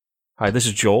Hi, this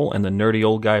is Joel and the Nerdy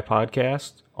Old Guy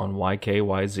podcast on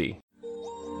YKYZ.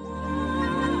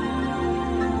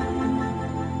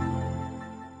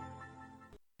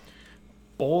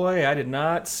 Boy, I did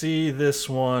not see this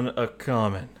one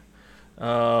a-coming.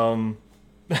 So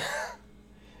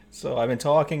I've been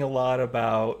talking a lot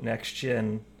about Next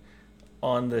Gen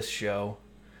on this show,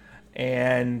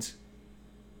 and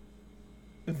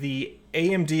the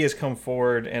AMD has come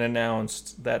forward and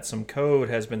announced that some code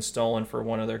has been stolen for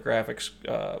one of their graphics,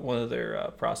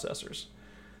 processors,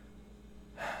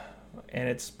 and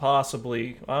it's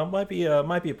possibly might be a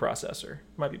processor,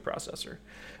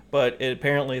 but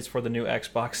apparently it's for the new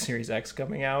Xbox Series X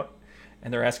coming out,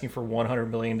 and they're asking for $100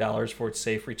 million for its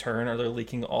safe return, or they're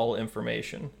leaking all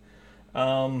information.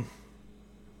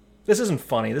 This isn't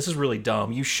funny. This is really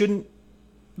dumb. This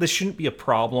shouldn't be a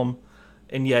problem,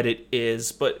 and yet it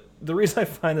is. But the reason I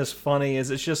find this funny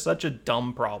is it's just such a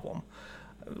dumb problem.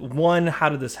 One, how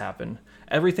did this happen?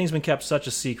 Everything's been kept such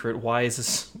a secret. Why is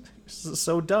this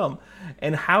so dumb?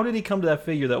 And how did he come to that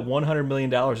figure that $100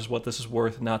 million is what this is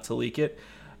worth not to leak it?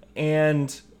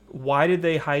 And why did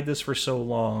they hide this for so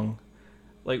long?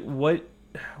 Like,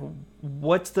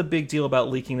 what's the big deal about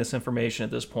leaking this information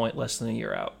at this point, less than a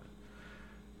year out?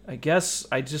 I guess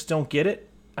I just don't get it.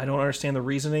 I don't understand the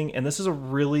reasoning, and this is a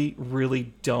really,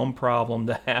 really dumb problem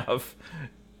to have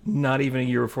not even a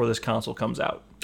year before this console comes out.